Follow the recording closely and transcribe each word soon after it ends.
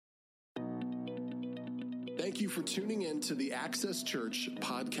Thank you for tuning in to the Access Church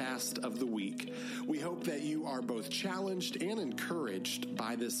Podcast of the Week. We hope that you are both challenged and encouraged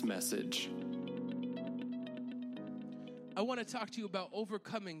by this message. I want to talk to you about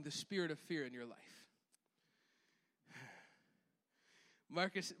overcoming the spirit of fear in your life.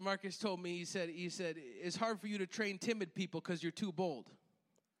 Marcus told me, he said, it's hard for you to train timid people because you're too bold.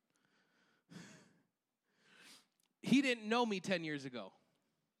 He didn't know me 10 years ago.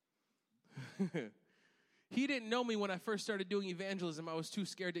 He didn't know me when I first started doing evangelism. I was too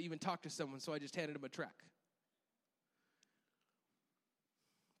scared to even talk to someone, so I just handed him a track.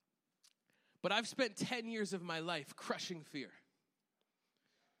 But I've spent 10 years of my life crushing fear.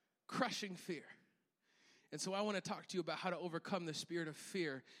 Crushing fear. And so I want to talk to you about how to overcome the spirit of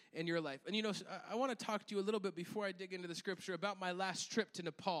fear in your life. And you know, I want to talk to you a little bit before I dig into the scripture about my last trip to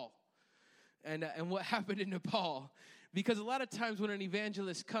Nepal and what happened in Nepal. Because a lot of times when an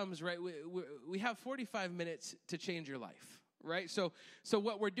evangelist comes, right, we have 45 minutes to change your life, right? So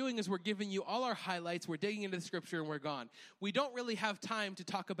what we're doing is we're giving you all our highlights, we're digging into the scripture, and we're gone. We don't really have time to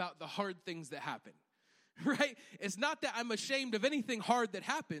talk about the hard things that happen, right? It's not that I'm ashamed of anything hard that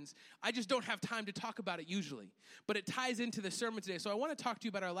happens. I just don't have time to talk about it usually. But it ties into the sermon today. So I want to talk to you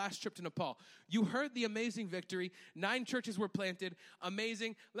about our last trip to Nepal. You heard the amazing victory. 9 churches were planted.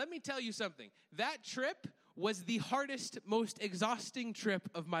 Amazing. Let me tell you something. That trip was the hardest, most exhausting trip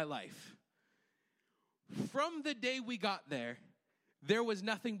of my life. From the day we got there, there was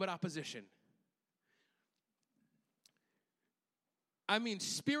nothing but opposition. I mean,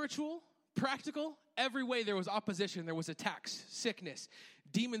 spiritual, practical, every way there was opposition. There was attacks, sickness,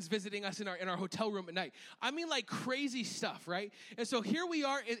 demons visiting us in our hotel room at night. I mean, like crazy stuff, right? And so here we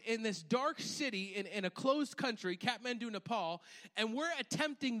are in this dark city in a closed country, Kathmandu, Nepal, and we're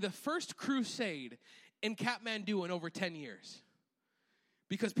attempting the first crusade in Kathmandu in over 10 years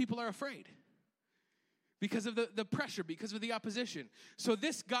because people are afraid, because of the pressure, because of the opposition. So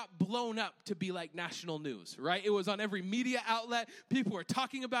this got blown up to be like national news, right? It was on every media outlet. People were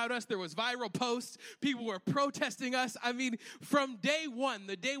talking about us. There was viral posts. People were protesting us. I mean, from day one,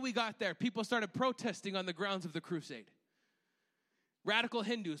 the day we got there, people started protesting on the grounds of the crusade. Radical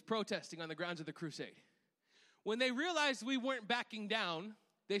Hindus protesting on the grounds of the crusade. When they realized we weren't backing down,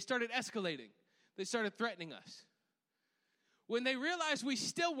 they started escalating. They started threatening us. When they realized we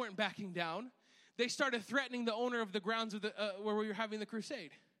still weren't backing down, they started threatening the owner of the grounds of where we were having the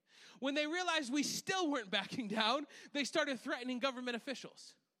crusade. When they realized we still weren't backing down, they started threatening government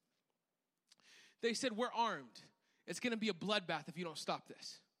officials. They said, we're armed. It's going to be a bloodbath if you don't stop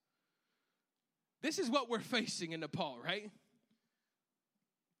this. This is what we're facing in Nepal, right?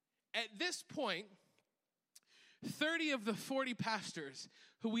 At this point, 30 of the 40 pastors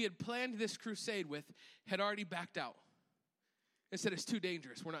who we had planned this crusade with had already backed out and said, it's too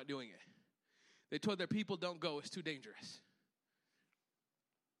dangerous. We're not doing it. They told their people, don't go. It's too dangerous.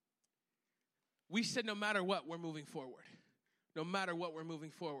 We said, no matter what, we're moving forward. No matter what, we're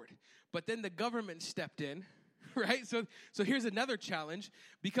moving forward. But then the government stepped in, right? So here's another challenge,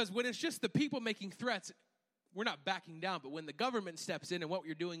 because when it's just the people making threats, we're not backing down. But when the government steps in and what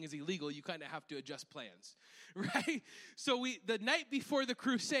you're doing is illegal, you kind of have to adjust plans, right? So the night before the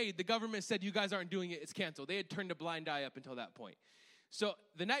crusade, the government said, you guys aren't doing it. It's canceled. They had turned a blind eye up until that point. So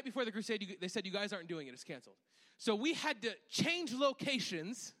the night before the crusade, they said, you guys aren't doing it. It's canceled. So we had to change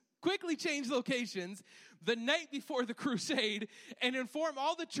locations, quickly change locations the night before the crusade and inform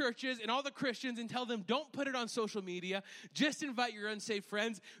all the churches and all the Christians and tell them, don't put it on social media. Just invite your unsaved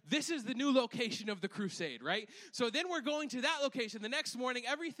friends. This is the new location of the crusade, right? So then we're going to that location. The next morning,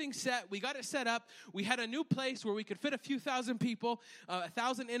 everything's set. We got it set up. We had a new place where we could fit a few thousand people,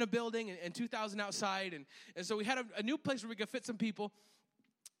 1,000 in a building and 2,000 outside. And so we had a new place where we could fit some people.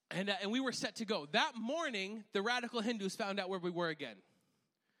 And we were set to go. That morning, the radical Hindus found out where we were again.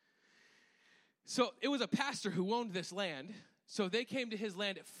 So it was a pastor who owned this land. So they came to his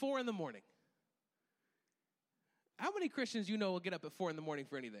land at 4 a.m. How many Christians you know will get up at 4 a.m.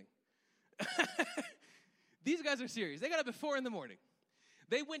 for anything? These guys are serious. They got up at 4 a.m.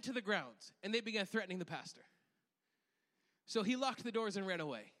 They went to the grounds and they began threatening the pastor. So he locked the doors and ran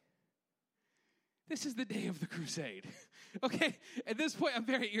away. This is the day of the crusade. Okay, at this point, I'm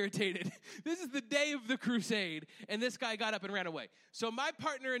very irritated. This is the day of the crusade, and this guy got up and ran away. So my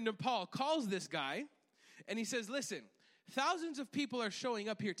partner in Nepal calls this guy, and he says, listen, thousands of people are showing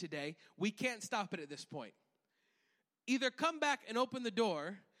up here today. We can't stop it at this point. Either come back and open the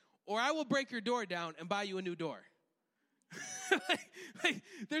door, or I will break your door down and buy you a new door.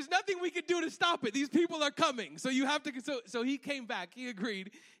 There's nothing we can do to stop it. These people are coming. So you have to. So he came back. He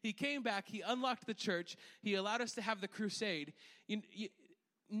agreed. He came back. He unlocked the church. He allowed us to have the crusade.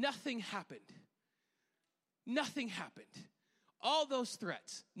 Nothing happened. Nothing happened. All those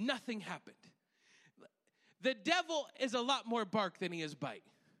threats, nothing happened. The devil is a lot more bark than he is bite.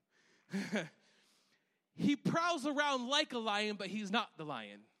 He prowls around like a lion, but he's not the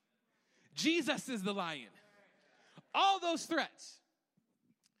lion. Jesus is the lion. All those threats.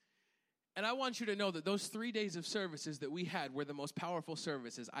 And I want you to know that those 3 days of services that we had were the most powerful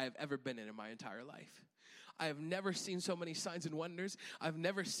services I have ever been in my entire life. I have never seen so many signs and wonders. I've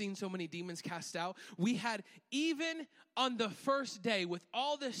never seen so many demons cast out. We had, even on the first day, with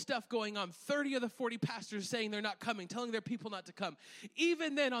all this stuff going on, 30 of the 40 pastors saying they're not coming, telling their people not to come.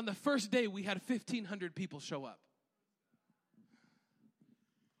 Even then, on the first day, we had 1,500 people show up.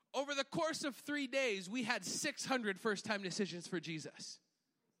 Over the course of 3 days, we had 600 first-time decisions for Jesus.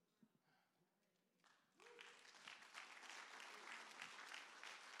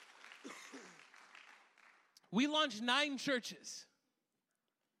 We launched 9 churches.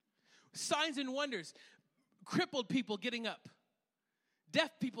 Signs and wonders. Crippled people getting up. Deaf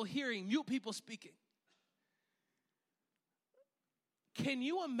people hearing. Mute people speaking. Can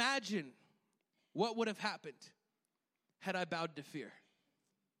you imagine what would have happened had I bowed to fear?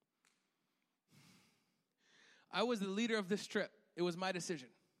 I was the leader of this trip. It was my decision.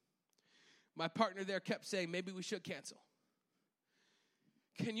 My partner there kept saying, maybe we should cancel.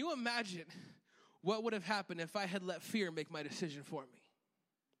 Can you imagine what would have happened if I had let fear make my decision for me?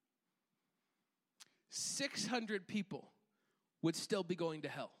 600 people would still be going to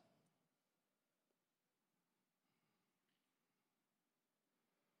hell.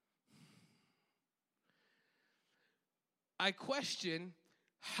 I question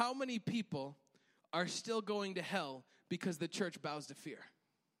how many people are still going to hell because the church bows to fear.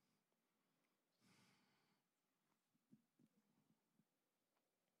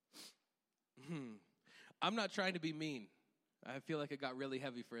 I'm not trying to be mean. I feel like it got really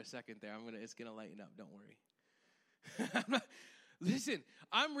heavy for a second there. It's gonna lighten up. Don't worry. Listen,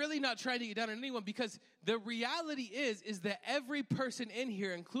 I'm really not trying to get down on anyone, because the reality is that every person in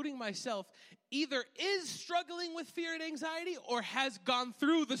here, including myself, either is struggling with fear and anxiety or has gone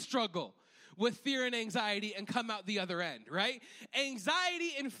through the struggle with fear and anxiety and come out the other end, right?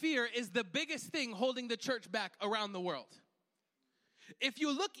 Anxiety and fear is the biggest thing holding the church back around the world. If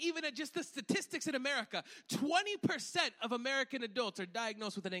you look even at just the statistics in America, 20% of American adults are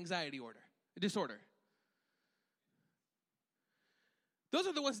diagnosed with an anxiety disorder. Those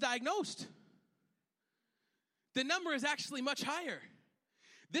are the ones diagnosed. The number is actually much higher.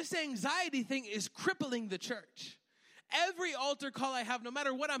 This anxiety thing is crippling the church. Every altar call I have, no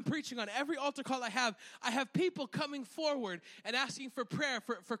matter what I'm preaching on, every altar call I have people coming forward and asking for prayer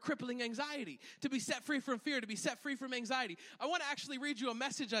for crippling anxiety, to be set free from fear, to be set free from anxiety. I want to actually read you a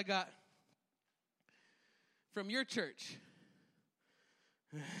message I got from your church.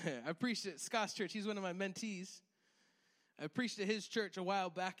 I preached at Scott's church. He's one of my mentees. I preached at his church a while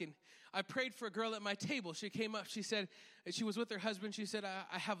back, and I prayed for a girl at my table. She came up. She said, she was with her husband. She said,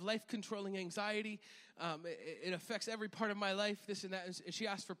 I have life-controlling anxiety. It affects every part of my life, this and that. And she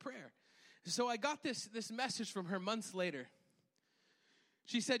asked for prayer. So I got this message from her months later.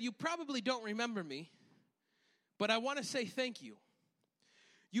 She said, you probably don't remember me, but I want to say thank you.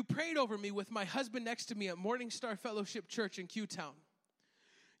 You prayed over me with my husband next to me at Morning Star Fellowship Church in Q-Town.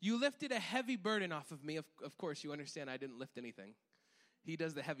 You lifted a heavy burden off of me. Of course, you understand I didn't lift anything. He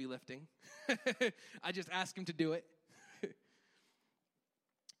does the heavy lifting. I just asked him to do it.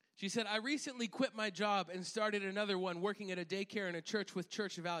 She said, I recently quit my job and started another one working at a daycare in a church with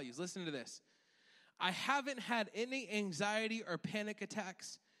church values. Listen to this. I haven't had any anxiety or panic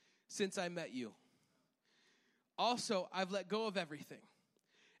attacks since I met you. Also, I've let go of everything,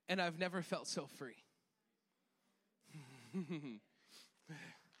 and I've never felt so free.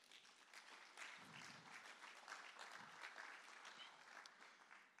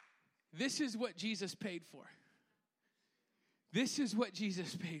 This is what Jesus paid for. This is what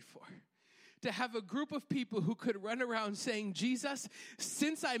Jesus paid for. To have a group of people who could run around saying, Jesus,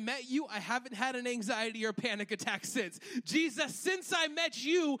 since I met you, I haven't had an anxiety or panic attack since. Jesus, since I met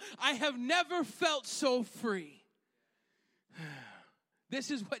you, I have never felt so free.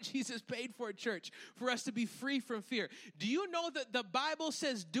 This is what Jesus paid for, church, for us to be free from fear. Do you know that the Bible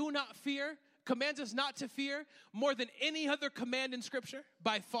says do not fear, commands us not to fear more than any other command in Scripture?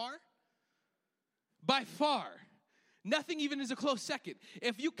 By far. By far. Nothing even is a close second.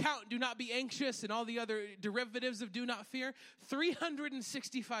 If you count do not be anxious and all the other derivatives of do not fear,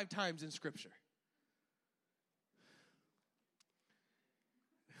 365 times in Scripture.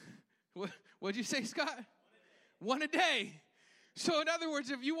 What'd you say, Scott? One a day. So in other words,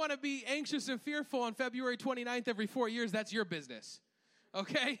 if you want to be anxious and fearful on February 29th every 4 years, that's your business.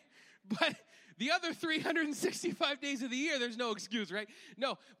 Okay? But The other 365 days of the year, there's no excuse, right?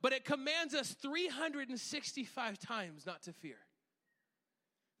 No, but it commands us 365 times not to fear.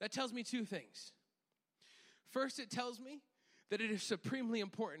 That tells me two things. First, it tells me that it is supremely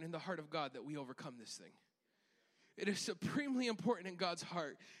important in the heart of God that we overcome this thing. It is supremely important in God's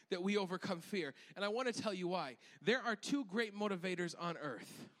heart that we overcome fear. And I want to tell you why. There are two great motivators on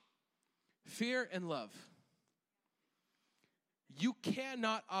earth: fear and love. You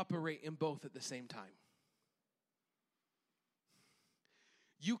cannot operate in both at the same time.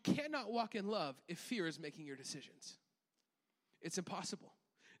 You cannot walk in love if fear is making your decisions. It's impossible.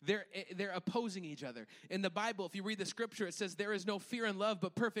 They're opposing each other. In the Bible, if you read the scripture, it says there is no fear in love,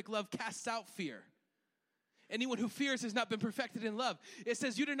 but perfect love casts out fear. Anyone who fears has not been perfected in love. It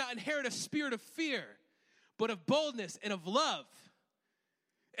says you did not inherit a spirit of fear, but of boldness and of love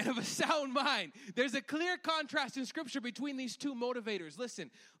and of a sound mind. There's a clear contrast in scripture between these two motivators.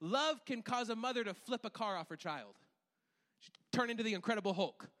 Listen, love can cause a mother to flip a car off her child. Turn into the Incredible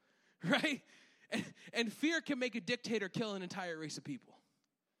Hulk, right? And fear can make a dictator kill an entire race of people.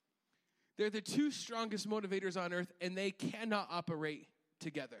 They're the two strongest motivators on earth, and they cannot operate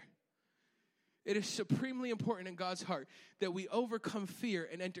together. It is supremely important in God's heart that we overcome fear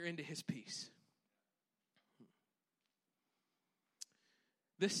and enter into his peace.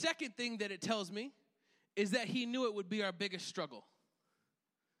 The second thing that it tells me is that he knew it would be our biggest struggle.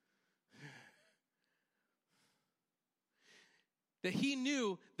 That he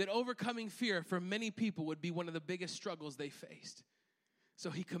knew that overcoming fear for many people would be one of the biggest struggles they faced. So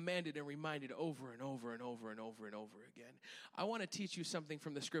he commanded and reminded over and over and over and over and over again. I want to teach you something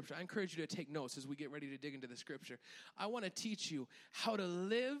from the scripture. I encourage you to take notes as we get ready to dig into the scripture. I want to teach you how to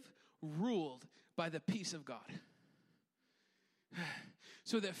live ruled by the peace of God.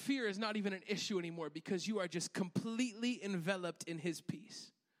 So that fear is not even an issue anymore because you are just completely enveloped in his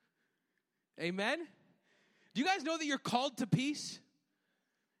peace. Amen? Do you guys know that you're called to peace?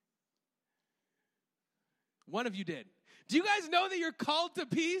 One of you did. Do you guys know that you're called to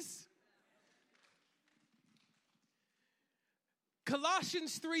peace?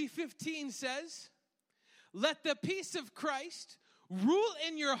 Colossians 3:15 says, "Let the peace of Christ rule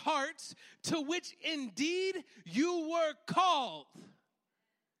in your hearts, to which indeed you were called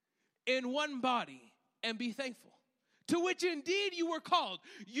in one body, and be thankful." To which indeed you were called.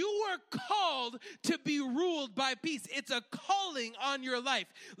 You were called to be ruled by peace. It's a calling on your life.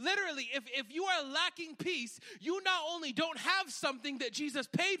 Literally, if you are lacking peace, you not only don't have something that Jesus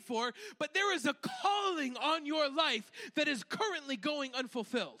paid for, but there is a calling on your life that is currently going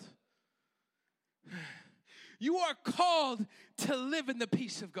unfulfilled. You are called to live in the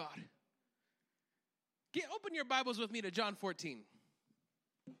peace of God. Open your Bibles with me to John 14.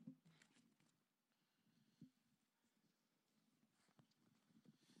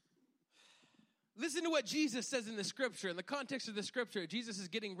 Listen to what Jesus says in the scripture. In the context of the scripture, Jesus is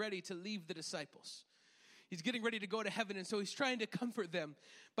getting ready to leave the disciples. He's getting ready to go to heaven, and so he's trying to comfort them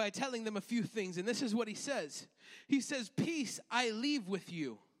by telling them a few things. And this is what he says. He says, "Peace I leave with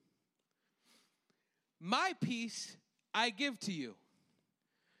you. My peace I give to you.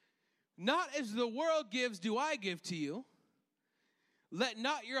 Not as the world gives do I give to you. Let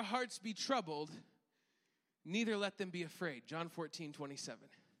not your hearts be troubled, neither let them be afraid." John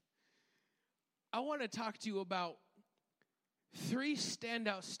 14:27. I want to talk to you about three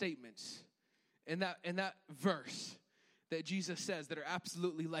standout statements in that verse that Jesus says that are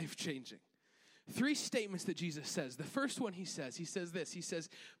absolutely life-changing. Three statements that Jesus says. The first one he says this. He says,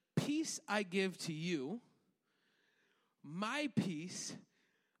 "Peace I give to you. My peace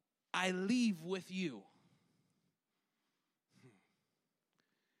I leave with you."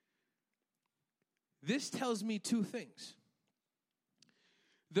 This tells me two things.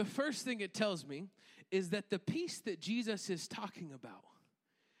 The first thing it tells me is that the peace that Jesus is talking about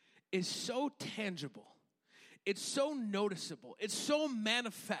is so tangible. It's so noticeable. It's so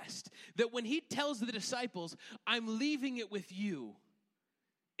manifest that when he tells the disciples, "I'm leaving it with you,"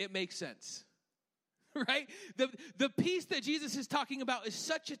 it makes sense. Right? The peace that Jesus is talking about is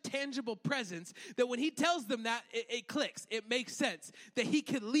such a tangible presence that when he tells them that, it clicks. It makes sense that he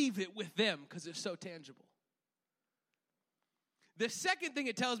can leave it with them because it's so tangible. The second thing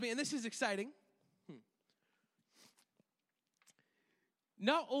it tells me, and this is exciting,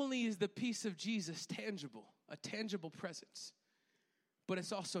 not only is the peace of Jesus tangible, a tangible presence, but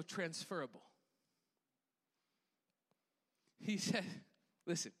it's also transferable. He said,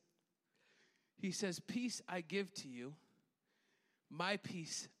 listen, he says, "Peace I give to you, my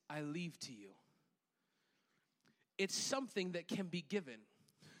peace I leave to you." It's something that can be given.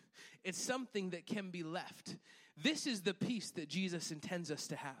 It's something that can be left. This is the peace that Jesus intends us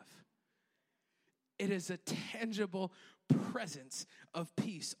to have. It is a tangible presence of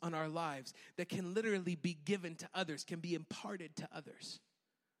peace on our lives that can literally be given to others, can be imparted to others.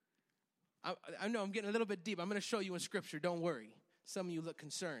 I know I'm getting a little bit deep. I'm going to show you in Scripture. Don't worry. Some of you look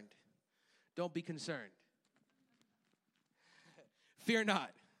concerned. Don't be concerned. Fear not.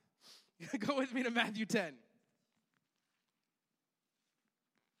 Go with me to Matthew 10.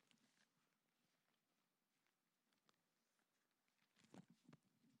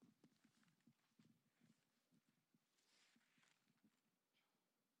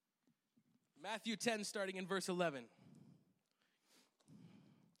 Matthew 10, starting in verse 11.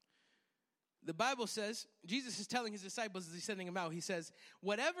 The Bible says, Jesus is telling his disciples as he's sending them out, he says,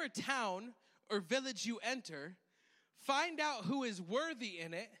 whatever town or village you enter, find out who is worthy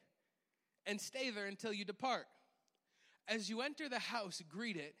in it and stay there until you depart. As you enter the house,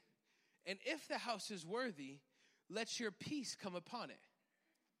 greet it, and if the house is worthy, let your peace come upon it.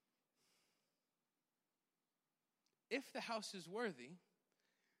 If the house is worthy,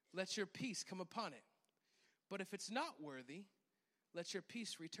 let your peace come upon it. But if it's not worthy, let your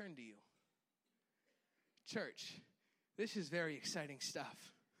peace return to you. Church, this is very exciting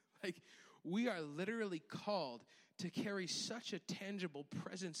stuff. Like, we are literally called to carry such a tangible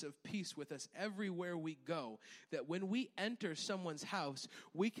presence of peace with us everywhere we go that when we enter someone's house,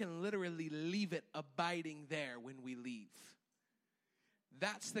 we can literally leave it abiding there when we leave.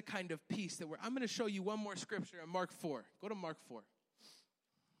 That's the kind of peace that I'm going to show you one more scripture in Mark 4. Go to Mark 4.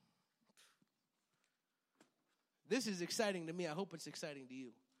 This is exciting to me. I hope it's exciting to you.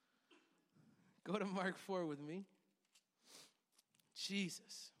 Go to Mark 4 with me.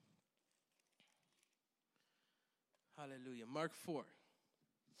 Jesus. Hallelujah. Mark 4.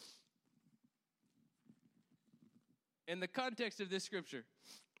 In the context of this scripture,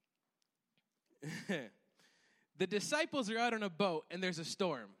 the disciples are out on a boat and there's a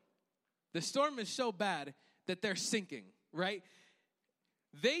storm. The storm is so bad that they're sinking, right?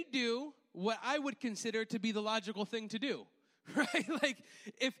 They do what I would consider to be the logical thing to do, right? Like,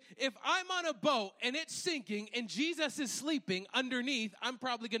 if I'm on a boat and it's sinking and Jesus is sleeping underneath, I'm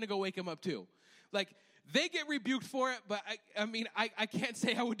probably going to go wake him up too. Like, they get rebuked for it, but I can't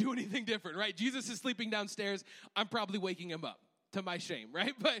say I would do anything different, right? Jesus is sleeping downstairs. I'm probably waking him up to my shame,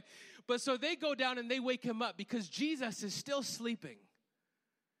 right? But so they go down and they wake him up because Jesus is still sleeping.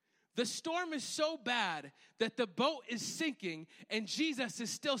 The storm is so bad that the boat is sinking and Jesus is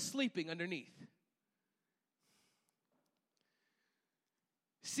still sleeping underneath.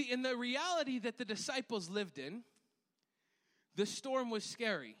 See, in the reality that the disciples lived in, the storm was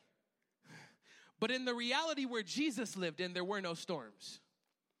scary. But in the reality where Jesus lived in, there were no storms.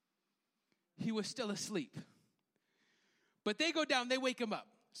 He was still asleep. But they go down, they wake him up.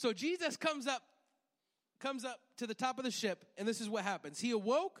 So Jesus comes up to the top of the ship, and this is what happens. He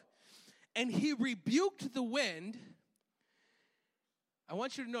awoke, and he rebuked the wind. I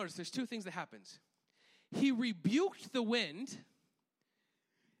want you to notice there's two things that happens. He rebuked the wind,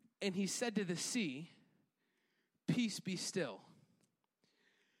 and he said to the sea, "Peace, be still."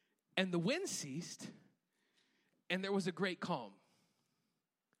 And the wind ceased, and there was a great calm.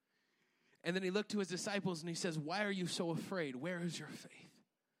 And then he looked to his disciples, and he says, "Why are you so afraid? Where is your faith?"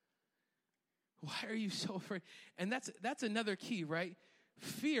 Why are you so afraid? And that's another key, right?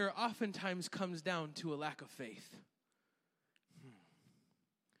 Fear oftentimes comes down to a lack of faith.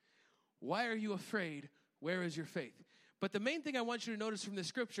 Why are you afraid? Where is your faith? But the main thing I want you to notice from this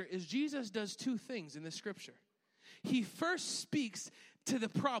scripture is Jesus does two things in this scripture. He first speaks to the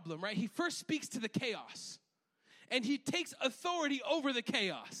problem, right? He first speaks to the chaos. And he takes authority over the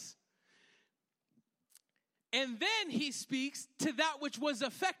chaos. And then he speaks to that which was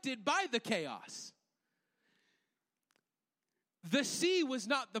affected by the chaos. The sea was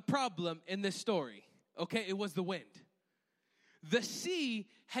not the problem in this story, okay? It was the wind. The sea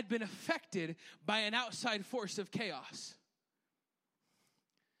had been affected by an outside force of chaos.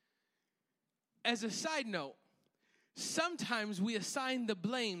 As a side note, sometimes we assign the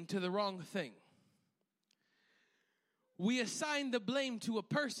blame to the wrong thing. We assign the blame to a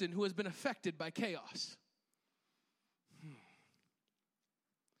person who has been affected by chaos.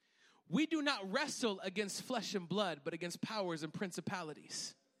 We do not wrestle against flesh and blood, but against powers and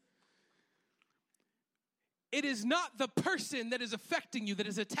principalities. It is not the person that is affecting you, that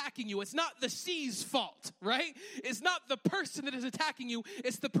is attacking you. It's not the sea's fault, right? It's not the person that is attacking you.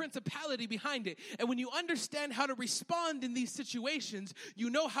 It's the principality behind it. And when you understand how to respond in these situations, you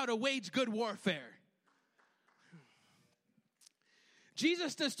know how to wage good warfare.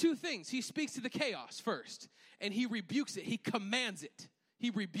 Jesus does two things. He speaks to the chaos first, and he rebukes it. He commands it. He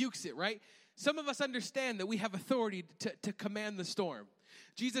rebukes it, right? Some of us understand that we have authority to command the storm.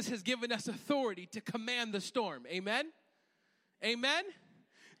 Jesus has given us authority to command the storm. Amen? Amen?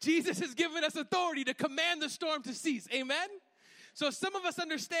 Jesus has given us authority to command the storm to cease. Amen? So some of us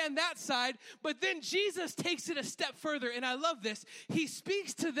understand that side, but then Jesus takes it a step further, and I love this. He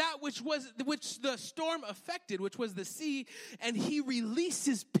speaks to that which the storm affected, which was the sea, and he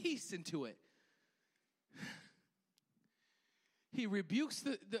releases peace into it. He rebukes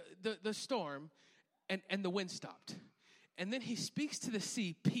the storm, and the wind stopped. And then he speaks to the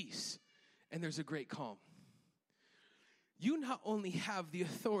sea, peace, and there's a great calm. You not only have the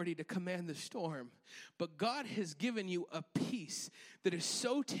authority to command the storm, but God has given you a peace that is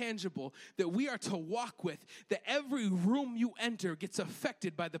so tangible that we are to walk with, that every room you enter gets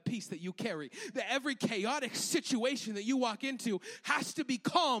affected by the peace that you carry, that every chaotic situation that you walk into has to be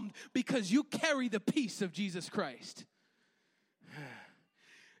calmed because you carry the peace of Jesus Christ.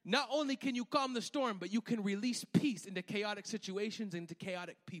 Not only can you calm the storm, but you can release peace into chaotic situations, into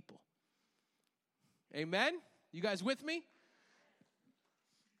chaotic people. Amen? You guys with me?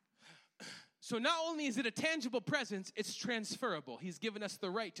 So not only is it a tangible presence, it's transferable. He's given us the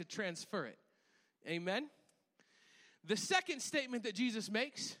right to transfer it. Amen? The second statement that Jesus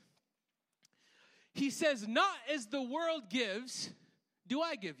makes, he says, not as the world gives, do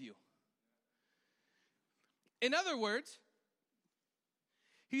I give you. In other words,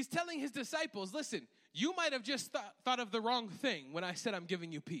 he's telling his disciples, listen, you might have just thought of the wrong thing when I said I'm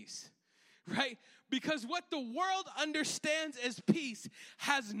giving you peace. Right? Because what the world understands as peace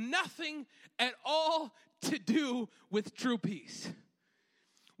has nothing at all to do with true peace.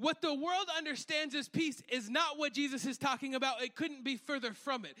 What the world understands as peace is not what Jesus is talking about. It couldn't be further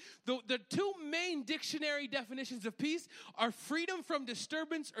from it. The two main dictionary definitions of peace are freedom from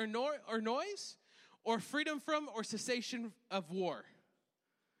disturbance or noise, or freedom from or cessation of war.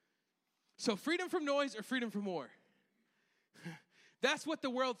 So freedom from noise or freedom from war. That's what the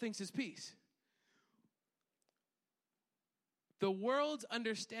world thinks is peace. The world's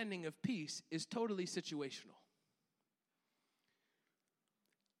understanding of peace is totally situational.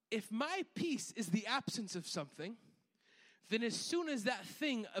 If my peace is the absence of something, then as soon as that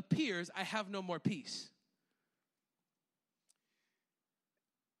thing appears, I have no more peace.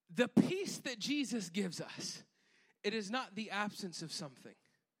 The peace that Jesus gives us, it is not the absence of something.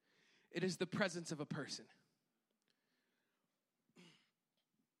 It is the presence of a person.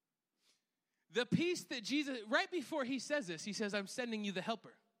 The peace that Jesus, right before he says this, he says, I'm sending you the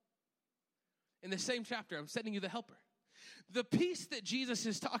helper. In the same chapter, I'm sending you the helper. The peace that Jesus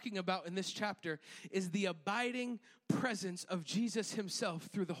is talking about in this chapter is the abiding presence of Jesus himself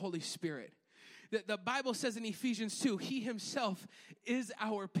through the Holy Spirit. The Bible says in Ephesians 2, he himself is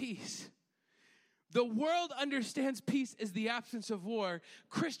our peace. The world understands peace as the absence of war.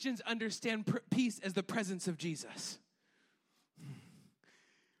 Christians understand peace as the presence of Jesus.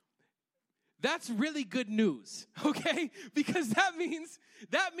 That's really good news, okay? Because that means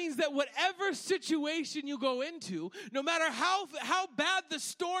that whatever situation you go into, no matter how bad the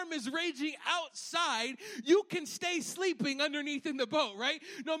storm is raging outside, you can stay sleeping underneath in the boat, right?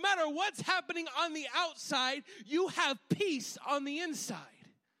 No matter what's happening on the outside, you have peace on the inside.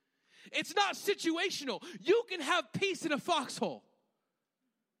 It's not situational. You can have peace in a foxhole.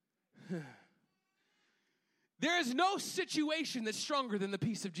 There is no situation that's stronger than the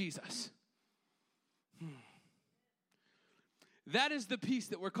peace of Jesus. That is the peace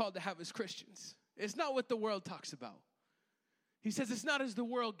that we're called to have as Christians. It's not what the world talks about. He says, it's not as the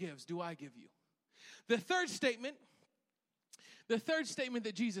world gives, do I give you. The third statement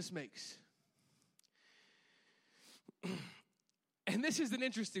that Jesus makes, and this is an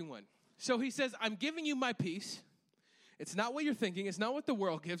interesting one. So he says, I'm giving you my peace. It's not what you're thinking. It's not what the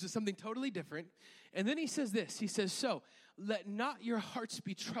world gives. It's something totally different. And then he says this. He says, so let not your hearts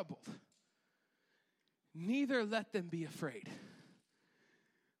be troubled. Neither let them be afraid.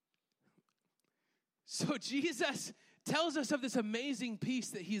 So Jesus tells us of this amazing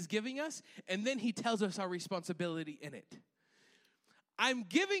peace that he's giving us, and then he tells us our responsibility in it. I'm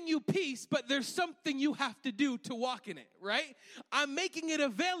giving you peace, but there's something you have to do to walk in it, right? I'm making it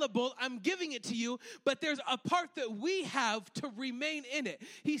available. I'm giving it to you, but there's a part that we have to remain in it.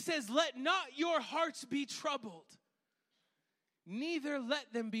 He says, let not your hearts be troubled. Neither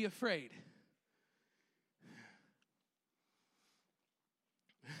let them be afraid.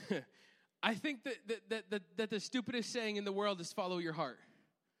 I think that the stupidest saying in the world is follow your heart.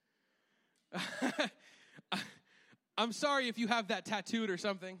 I'm sorry if you have that tattooed or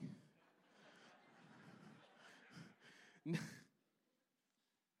something.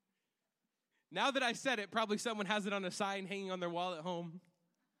 Now that I said it, probably someone has it on a sign hanging on their wall at home.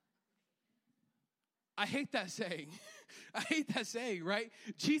 I hate that saying. I hate that saying, right?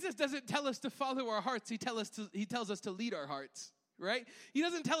 Jesus doesn't tell us to follow our hearts. He tells us to lead our hearts, right? He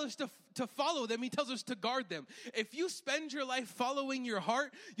doesn't tell us to follow them. He tells us to guard them. If you spend your life following your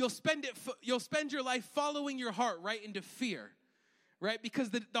heart, you'll spend your life following your heart right into fear, right?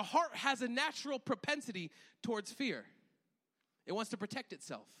 Because the heart has a natural propensity towards fear. It wants to protect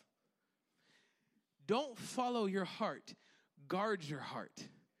itself. Don't follow your heart. Guard your heart.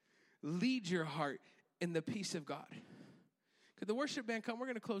 Lead your heart in the peace of God. Could the worship band come? We're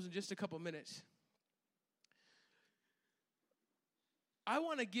going to close in just a couple minutes. I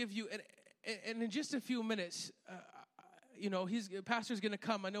want to give you, and in just a few minutes, Pastor's going to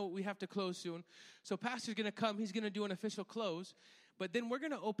come. I know we have to close soon. So Pastor's going to come. He's going to do an official close. But then we're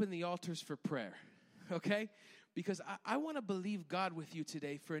going to open the altars for prayer, okay? Because I want to believe God with you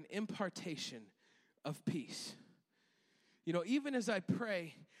today for an impartation of peace. You know, even as I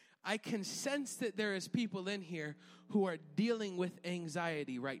pray, I can sense that there is people in here who are dealing with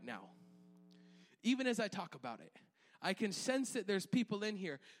anxiety right now. Even as I talk about it, I can sense that there's people in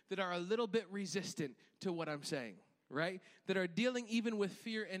here that are a little bit resistant to what I'm saying, right? That are dealing even with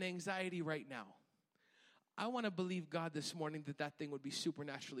fear and anxiety right now. I want to believe God this morning that thing would be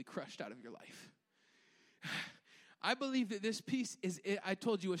supernaturally crushed out of your life. I believe that this peace I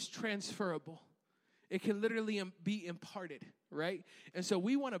told you, is transferable. It can literally be imparted, right? And so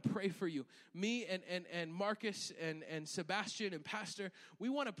we want to pray for you. Me and Marcus and Sebastian and Pastor, we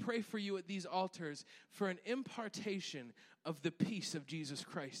want to pray for you at these altars for an impartation of the peace of Jesus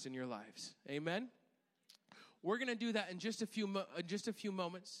Christ in your lives. Amen? We're going to do that in just a few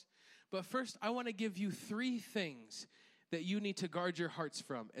moments. But first, I want to give you 3 things that you need to guard your hearts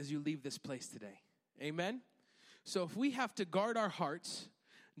from as you leave this place today. Amen? So if we have to guard our hearts,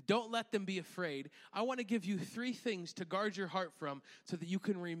 don't let them be afraid. I want to give you 3 things to guard your heart from so that you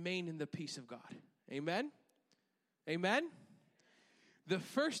can remain in the peace of God. Amen? Amen? The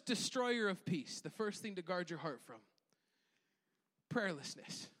first destroyer of peace, the first thing to guard your heart from,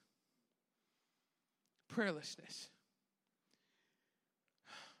 prayerlessness. Prayerlessness.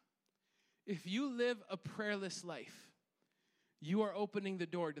 If you live a prayerless life, you are opening the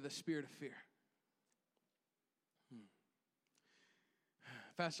door to the spirit of fear.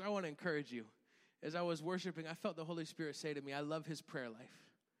 Pastor, I want to encourage you. As I was worshiping, I felt the Holy Spirit say to me, I love his prayer life.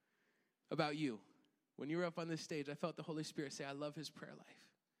 About you. When you were up on this stage, I felt the Holy Spirit say, I love his prayer life.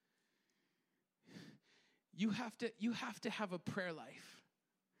 You have to have a prayer life.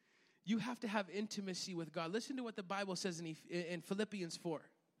 You have to have intimacy with God. Listen to what the Bible says in Philippians 4.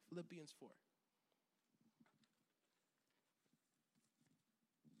 Philippians 4.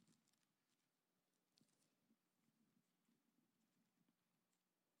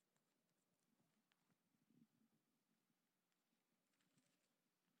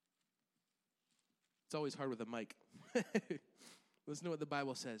 It's always hard with a mic. Listen to what the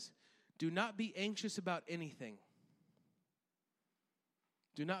Bible says. Do not be anxious about anything.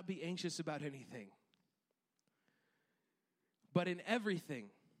 Do not be anxious about anything. But in everything,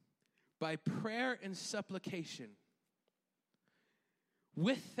 by prayer and supplication,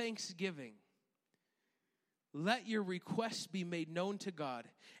 with thanksgiving, let your requests be made known to God,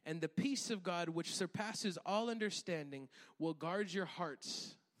 and the peace of God, which surpasses all understanding, will guard your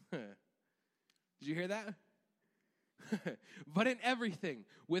hearts. Did you hear that? But in everything,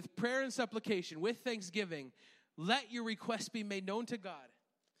 with prayer and supplication, with thanksgiving, let your requests be made known to God,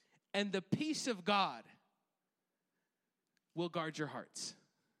 and the peace of God will guard your hearts.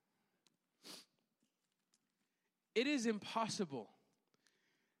 It is impossible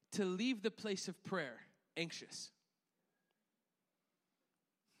to leave the place of prayer anxious.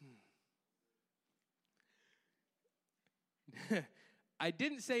 I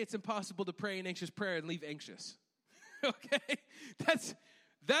didn't say it's impossible to pray an anxious prayer and leave anxious. Okay?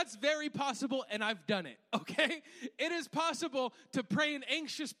 That's very possible, and I've done it. Okay? It is possible to pray an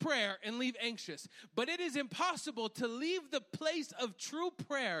anxious prayer and leave anxious. But it is impossible to leave the place of true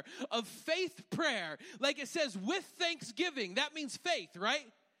prayer, of faith prayer, like it says, with thanksgiving. That means faith, right?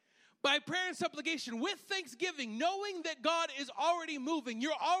 By prayer and supplication, with thanksgiving, knowing that God is already moving.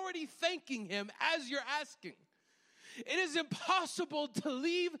 You're already thanking him as you're asking. It is impossible to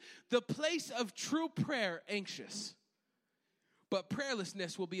leave the place of true prayer anxious. But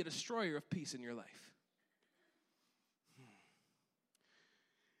prayerlessness will be a destroyer of peace in your life.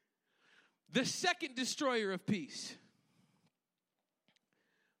 The second destroyer of peace,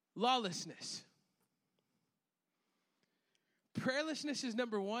 lawlessness. Prayerlessness is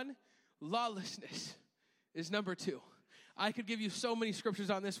number 1. Lawlessness is number 2. I could give you so many scriptures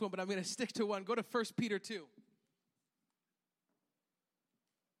on this one, but I'm going to stick to one. Go to 1 Peter 2.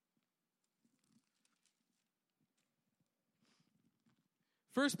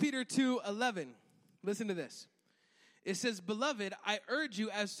 1 Peter 2:11. Listen to this. It says, "Beloved, I urge you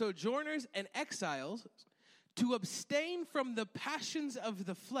as sojourners and exiles to abstain from the passions of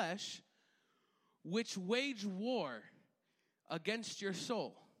the flesh, which wage war against your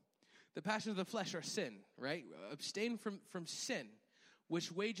soul." The passions of the flesh are sin, right? Abstain from sin,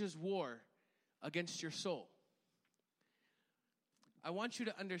 which wages war against your soul. I want you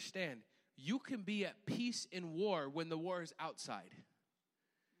to understand, you can be at peace in war when the war is outside.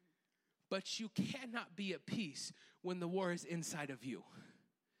 But you cannot be at peace when the war is inside of you.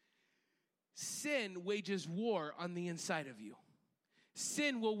 Sin wages war on the inside of you.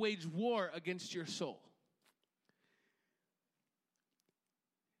 Sin will wage war against your soul.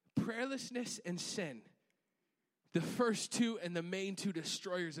 Prayerlessness and sin, the first two and the main two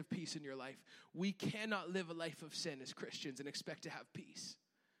destroyers of peace in your life. We cannot live a life of sin as Christians and expect to have peace.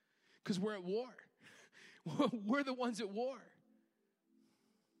 Because we're at war. We're the ones at war.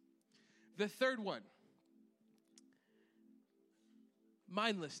 The third one,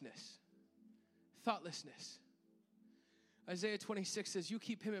 mindlessness, thoughtlessness. Isaiah 26 says, "You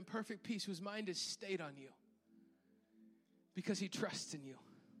keep him in perfect peace whose mind is stayed on you because he trusts in you."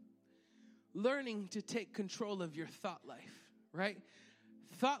 Learning to take control of your thought life, right?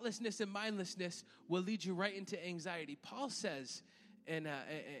 Thoughtlessness and mindlessness will lead you right into anxiety. Paul says in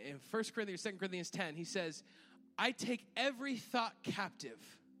 1 Corinthians, 2 Corinthians 10, he says, "I take every thought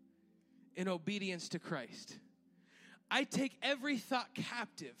captive in obedience to Christ." I take every thought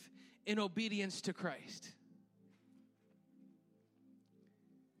captive in obedience to Christ.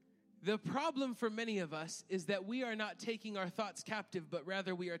 The problem for many of us is that we are not taking our thoughts captive, but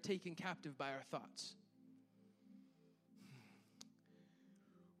rather we are taken captive by our thoughts.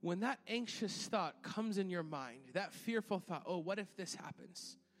 When that anxious thought comes in your mind, that fearful thought, oh, what if this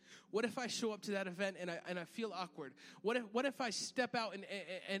happens? What if I show up to that event and I feel awkward? What if I step out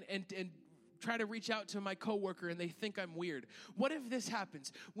and try to reach out to my coworker and they think I'm weird? What if this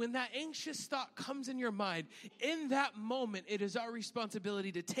happens? When that anxious thought comes in your mind, in that moment, it is our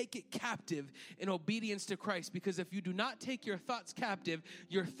responsibility to take it captive in obedience to Christ. Because if you do not take your thoughts captive,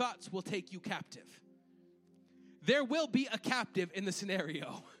 your thoughts will take you captive. There will be a captive in the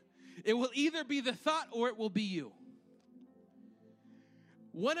scenario. It will either be the thought or it will be you.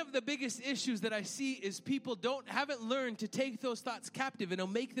 One of the biggest issues that I see is people haven't learned to take those thoughts captive and to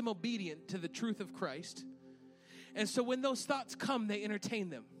make them obedient to the truth of Christ. And so when those thoughts come, they entertain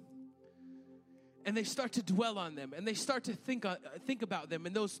them. And they start to dwell on them. And they start to think about them.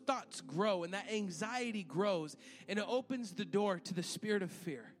 And those thoughts grow. And that anxiety grows. And it opens the door to the spirit of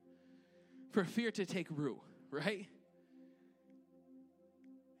fear. For fear to take root, right?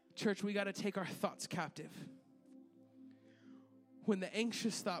 Church, we got to take our thoughts captive. When the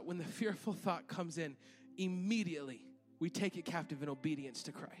anxious thought, when the fearful thought comes in, immediately we take it captive in obedience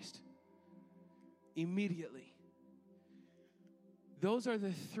to Christ. Immediately. Those are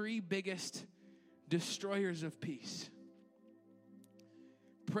the three biggest destroyers of peace.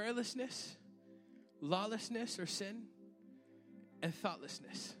 Prayerlessness, lawlessness or sin, and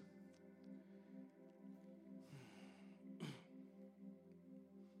thoughtlessness.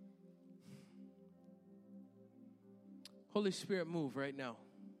 Holy Spirit, move right now.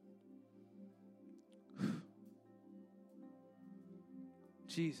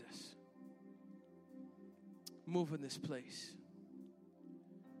 Jesus, move in this place.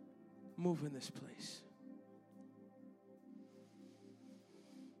 Move in this place.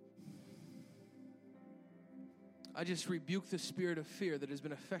 I just rebuke the spirit of fear that has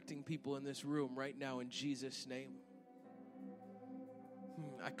been affecting people in this room right now in Jesus' name.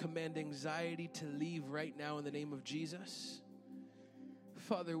 I command anxiety to leave right now in the name of Jesus.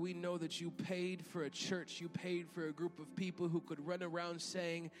 Father, we know that you paid for a church. You paid for a group of people who could run around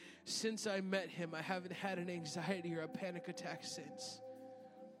saying, since I met him, I haven't had an anxiety or a panic attack since.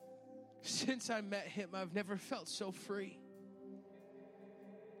 Since I met him, I've never felt so free.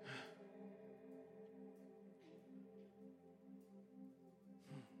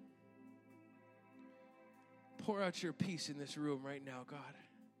 Pour out your peace in this room right now, God.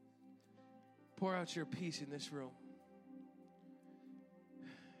 Pour out your peace in this room.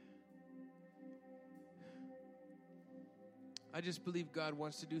 I just believe God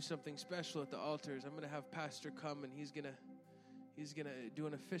wants to do something special at the altars. I'm going to have Pastor come and he's going to do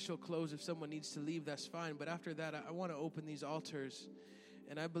an official close. If someone needs to leave, that's fine. But after that, I want to open these altars.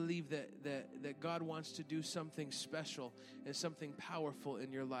 And I believe that God wants to do something special and something powerful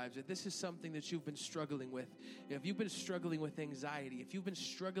in your lives. That this is something that you've been struggling with. If you've been struggling with anxiety, if you've been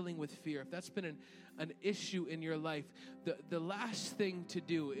struggling with fear, if that's been an issue in your life, the last thing to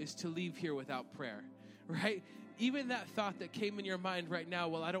do is to leave here without prayer. right? Even that thought that came in your mind right now,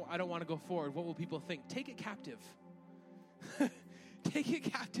 well, I don't want to go forward. What will people think? Take it captive. Take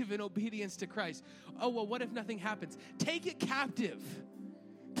it captive in obedience to Christ. Oh, well, what if nothing happens? Take it captive.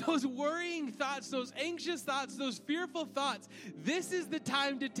 Those worrying thoughts, those anxious thoughts, those fearful thoughts, this is the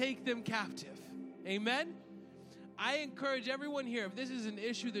time to take them captive. Amen? I encourage everyone here, if this is an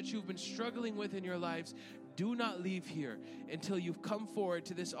issue that you've been struggling with in your lives, do not leave here until you've come forward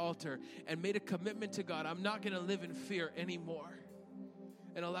to this altar and made a commitment to God. I'm not going to live in fear anymore.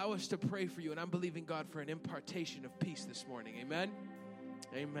 And allow us to pray for you. And I'm believing God for an impartation of peace this morning. Amen?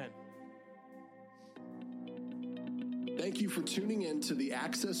 Amen. Thank you for tuning in to the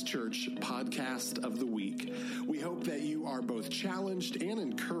Access Church Podcast of the Week. We hope that you are both challenged and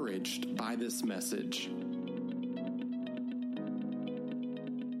encouraged by this message.